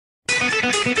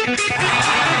Welcome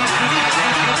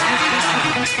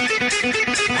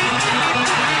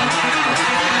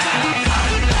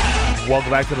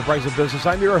back to the Price of Business.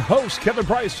 I'm your host, Kevin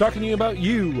Price, talking to you about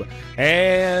you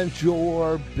and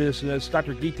your business.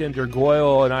 Dr. Geetinder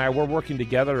Goyal and I, we're working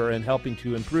together and helping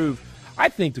to improve, I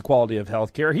think, the quality of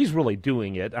healthcare. He's really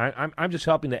doing it. I'm just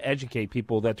helping to educate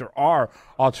people that there are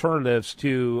alternatives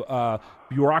to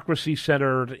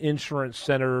bureaucracy-centered,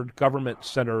 insurance-centered,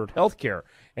 government-centered healthcare.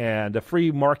 And the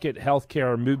free market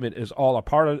healthcare movement is all a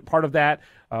part of that.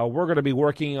 We're going to be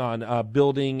working on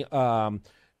building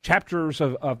chapters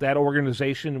of that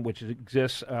organization, which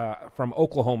exists from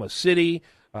Oklahoma City.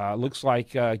 Looks like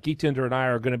Geetinder and I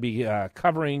are going to be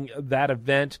covering that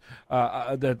event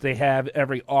that they have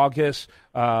every August.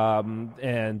 And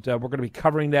we're going to be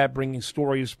covering that, bringing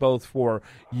stories both for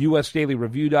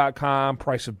USDailyReview.com,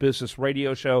 Price of Business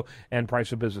Radio Show, and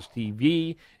Price of Business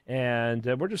TV. And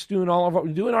we're just doing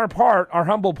our part, our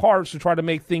humble parts to try to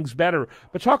make things better.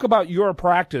 But talk about your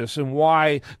practice and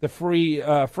why the free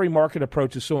market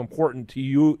approach is so important to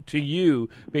you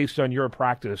based on your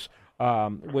practice,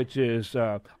 which is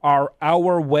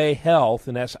Our Way Health,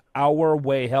 and that's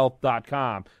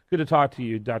OurWayHealth.com. Good to talk to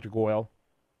you, Dr. Goyal.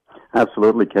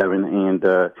 Absolutely, Kevin. And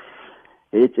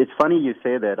it's funny you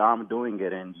say that I'm doing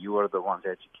it and you are the ones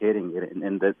educating it.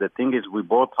 And the thing is, we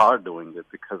both are doing it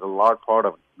because a large part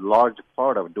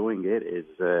of doing it is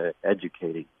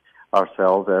educating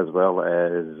ourselves as well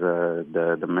as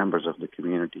the members of the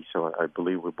community. So I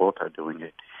believe we both are doing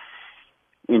it.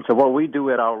 And so what we do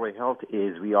at Our Way Health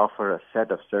is we offer a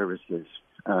set of services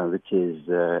which is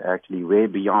actually way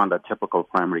beyond a typical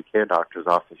primary care doctor's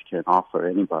office can offer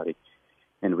anybody.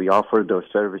 And we offer those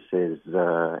services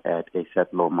at a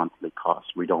set low monthly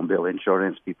cost. We don't bill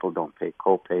insurance. People don't pay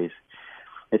co-pays.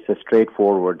 It's a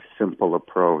straightforward, simple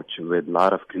approach with a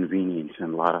lot of convenience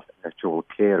and a lot of actual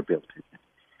care built in it.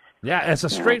 Yeah, it's a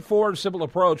straightforward, simple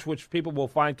approach, which people will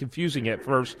find confusing at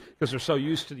first because they're so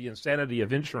used to the insanity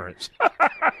of insurance.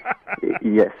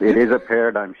 Yes, it is a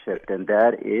paradigm shift. And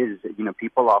that is,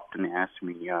 people often ask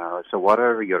me, so what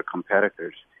are your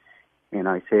competitors? And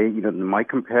I say, my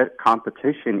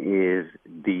competition is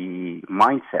the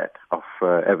mindset of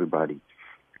everybody,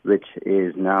 which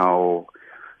is now,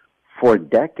 for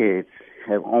decades,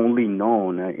 have only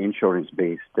known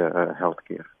insurance-based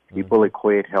healthcare. People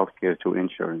equate healthcare to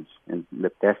insurance, and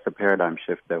that's the paradigm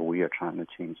shift that we are trying to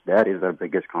change. That is our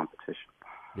biggest competition.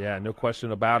 Yeah, no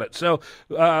question about it. So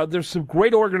there's some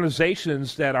great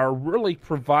organizations that are really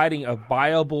providing a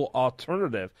viable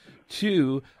alternative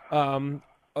to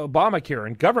Obamacare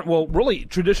and government, well, really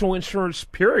traditional insurance,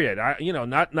 period.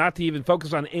 Not to even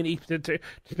focus on any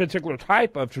particular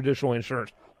type of traditional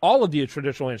insurance, all of the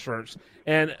traditional insurance.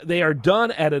 And they are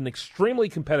done at an extremely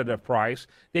competitive price.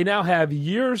 They now have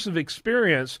years of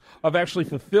experience of actually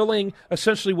fulfilling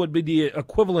essentially what would be the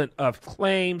equivalent of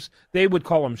claims. They would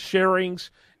call them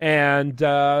sharings. And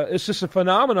it's just a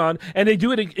phenomenon. And they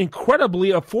do it incredibly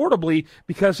affordably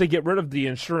because they get rid of the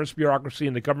insurance bureaucracy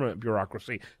and the government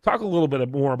bureaucracy. Talk a little bit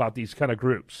more about these kind of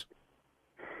groups.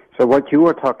 So what you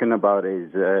are talking about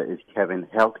is Kevin,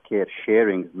 healthcare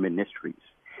sharing ministries.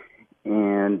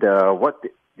 And there are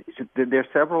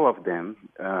several of them,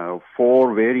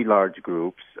 4 very large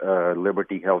groups,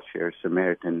 Liberty Health Share,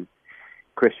 Samaritan,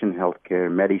 Christian Healthcare,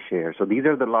 MediShare. So these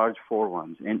are the large 4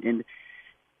 ones. And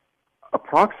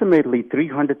approximately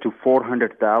 300 to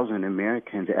 400,000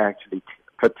 Americans actually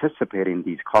participate in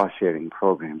these cost-sharing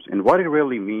programs. And what it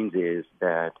really means is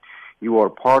that you are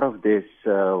part of this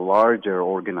larger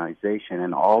organization,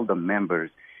 and all the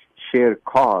members share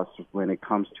costs when it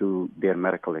comes to their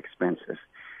medical expenses.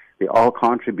 They all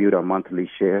contribute a monthly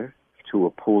share to a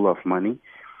pool of money,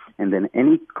 and then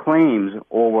any claims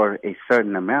over a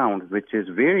certain amount, which is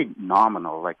very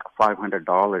nominal, like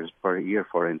 $500 per year,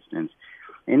 for instance,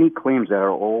 any claims that are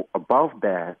all above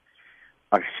that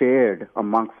are shared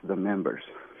amongst the members.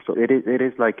 So it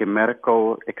is like a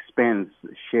medical expense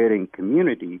sharing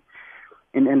community.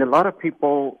 And a lot of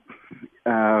people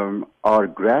are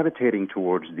gravitating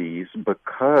towards these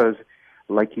because,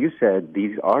 like you said,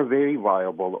 these are very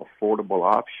viable, affordable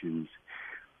options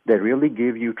that really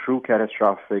give you true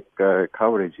catastrophic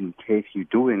coverage in case you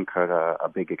do incur a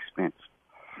big expense.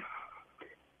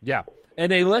 Yeah.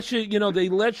 And they let you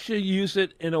use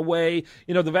it in a way,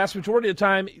 the vast majority of the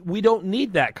time, we don't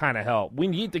need that kind of help. We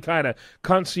need the kind of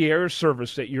concierge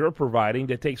service that you're providing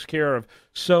that takes care of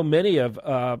so many of,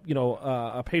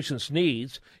 a patient's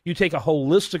needs. You take a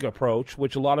holistic approach,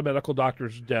 which a lot of medical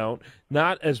doctors don't,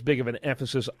 not as big of an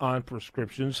emphasis on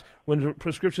prescriptions. When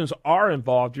prescriptions are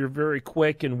involved, you're very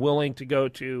quick and willing to go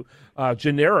to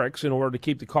generics in order to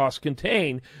keep the costs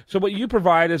contained. So what you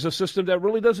provide is a system that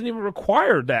really doesn't even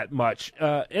require that much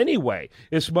anyway.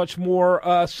 It's much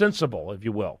more sensible, if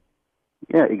you will.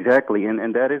 Yeah, exactly.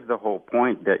 And that is the whole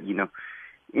point that,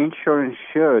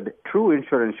 true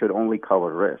insurance should only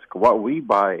cover risk. What we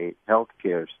buy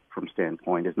healthcare from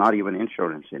standpoint is not even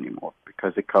insurance anymore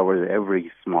because it covers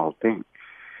every small thing.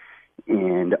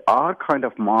 And our kind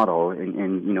of model,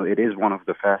 and it is one of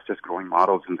the fastest growing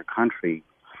models in the country,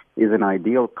 is an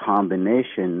ideal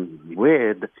combination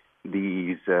with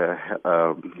these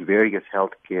various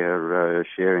healthcare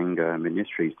sharing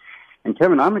ministries. And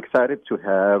Kevin, I'm excited to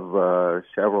have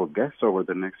several guests over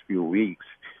the next few weeks,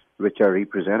 which are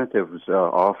representatives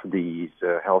of these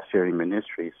health sharing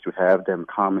ministries, to have them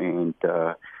come and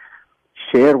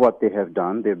share what they have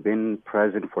done. They've been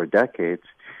present for decades,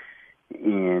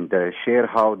 and share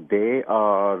how they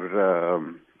are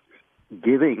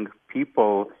giving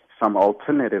people some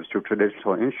alternatives to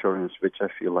traditional insurance, which I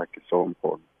feel like is so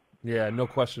important. Yeah, no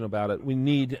question about it. We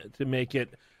need to make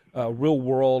it real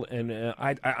world, and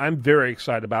I'm very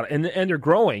excited about it. And they're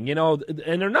growing,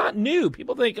 and they're not new.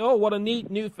 People think, oh, what a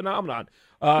neat new phenomenon.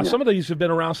 Some of these have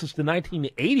been around since the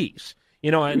 1980s.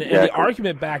 And the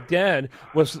argument back then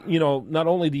was, not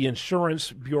only the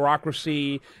insurance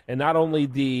bureaucracy and not only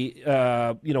the,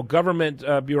 government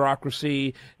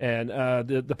bureaucracy and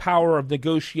the power of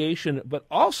negotiation, but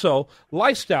also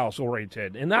lifestyles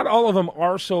oriented. And not all of them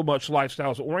are so much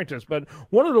lifestyles oriented, but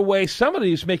one of the ways some of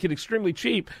these make it extremely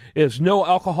cheap is no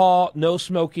alcohol, no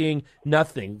smoking,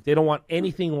 nothing. They don't want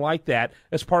anything like that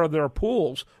as part of their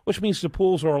pools, which means the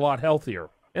pools are a lot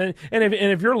healthier. And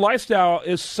if your lifestyle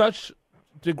is such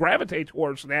to gravitate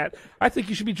towards that, I think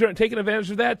you should be taking advantage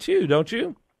of that too, don't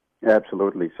you?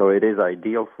 Absolutely. So it is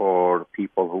ideal for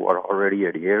people who are already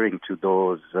adhering to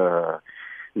those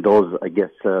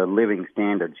living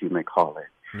standards, you may call it.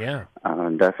 Yeah.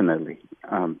 Definitely.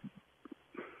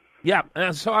 Yeah,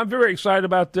 and so I'm very excited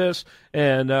about this,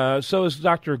 and so is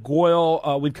Dr.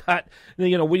 Goyal. We've got,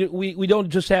 we don't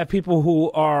just have people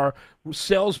who are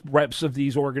sales reps of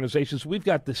these organizations. We've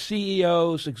got the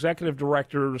CEOs, executive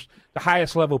directors, the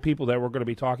highest level people that we're going to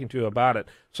be talking to about it.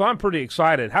 So I'm pretty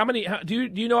excited. Do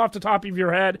you know off the top of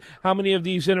your head how many of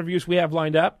these interviews we have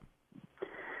lined up?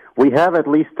 We have at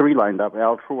least 3 lined up: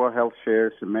 Altrua Health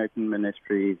Shares, American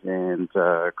Ministries, and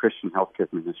Christian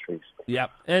Healthcare Ministries. Yeah,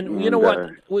 and you know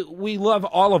what? We love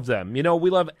all of them. We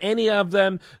love any of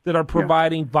them that are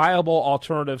providing viable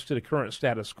alternatives to the current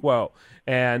status quo.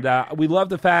 And we love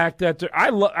the fact that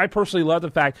I personally love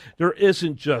the fact there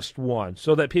isn't just one,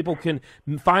 so that people can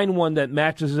find one that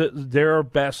matches their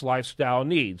best lifestyle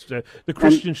needs. The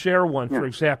Christian Share one, for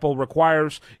example,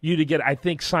 requires you to get, I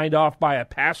think, signed off by a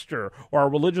pastor or a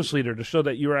religious leader to show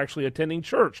that you're actually attending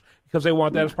church, because they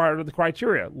want that as part of the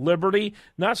criteria. Liberty,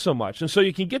 not so much. And so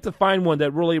you can get to find one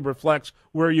that really reflects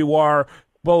where you are,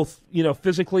 both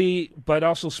physically, but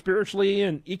also spiritually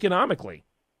and economically.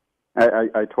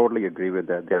 I totally agree with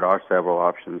that. There are several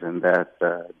options, and that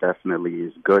definitely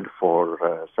is good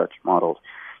for such models.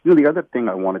 The other thing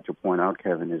I wanted to point out,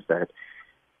 Kevin, is that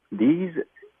these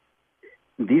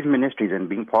ministries and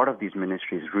being part of these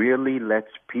ministries really lets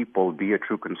people be a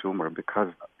true consumer, because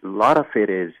a lot of it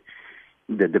is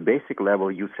the basic level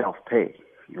you self-pay,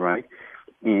 right?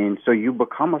 And so you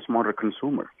become a smarter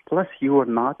consumer. Plus, you are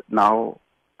not now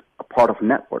a part of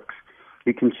networks.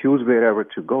 You can choose wherever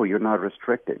to go. You're not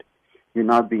restricted. You're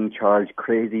not being charged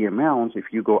crazy amounts if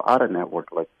you go out of network,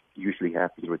 like usually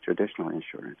happens with traditional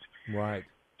insurance. Right.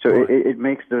 So it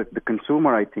makes the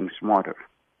consumer, I think, smarter.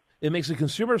 It makes the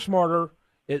consumer smarter.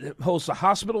 It holds the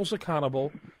hospitals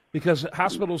accountable, because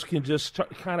hospitals can just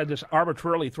kind of just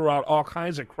arbitrarily throw out all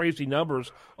kinds of crazy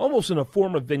numbers, almost in a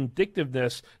form of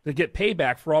vindictiveness, to get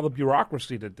payback for all the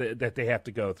bureaucracy that they have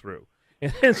to go through.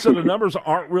 And so the numbers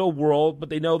aren't real world, but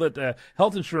they know that the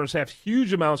health insurance has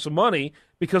huge amounts of money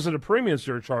because of the premiums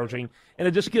they're charging, and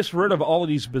it just gets rid of all of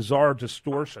these bizarre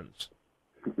distortions.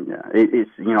 Yeah,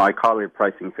 it's I call it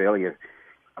pricing failure.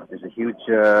 There's a huge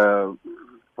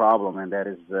problem, and that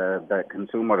is that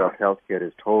consumer of healthcare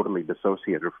is totally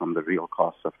dissociated from the real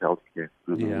costs of healthcare.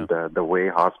 Yeah. And the way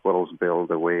hospitals bill,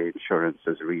 the way insurance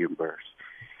is reimbursed.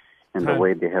 And the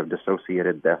way they have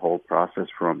dissociated that whole process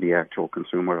from the actual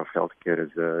consumer of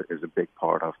healthcare is a big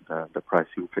part of the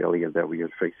pricing failure that we are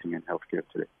facing in healthcare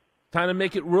today. Time to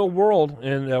make it real world,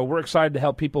 and we're excited to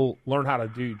help people learn how to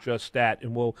do just that.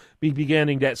 And we'll be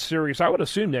beginning that series, I would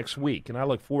assume, next week, and I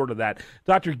look forward to that.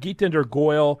 Dr. Geetinder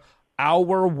Goyal,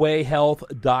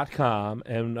 OurWayHealth.com,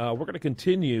 and we're going to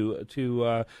continue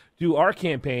to do our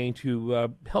campaign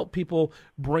to help people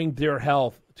bring their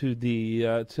health to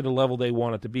the level they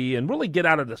want it to be, and really get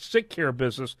out of the sick care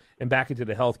business and back into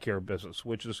the healthcare business,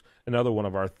 which is another one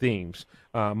of our themes.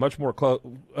 Much more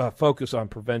focus on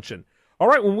prevention. All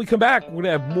right, when we come back, we're going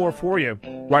to have more for you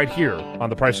right here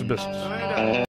on The Price of Business.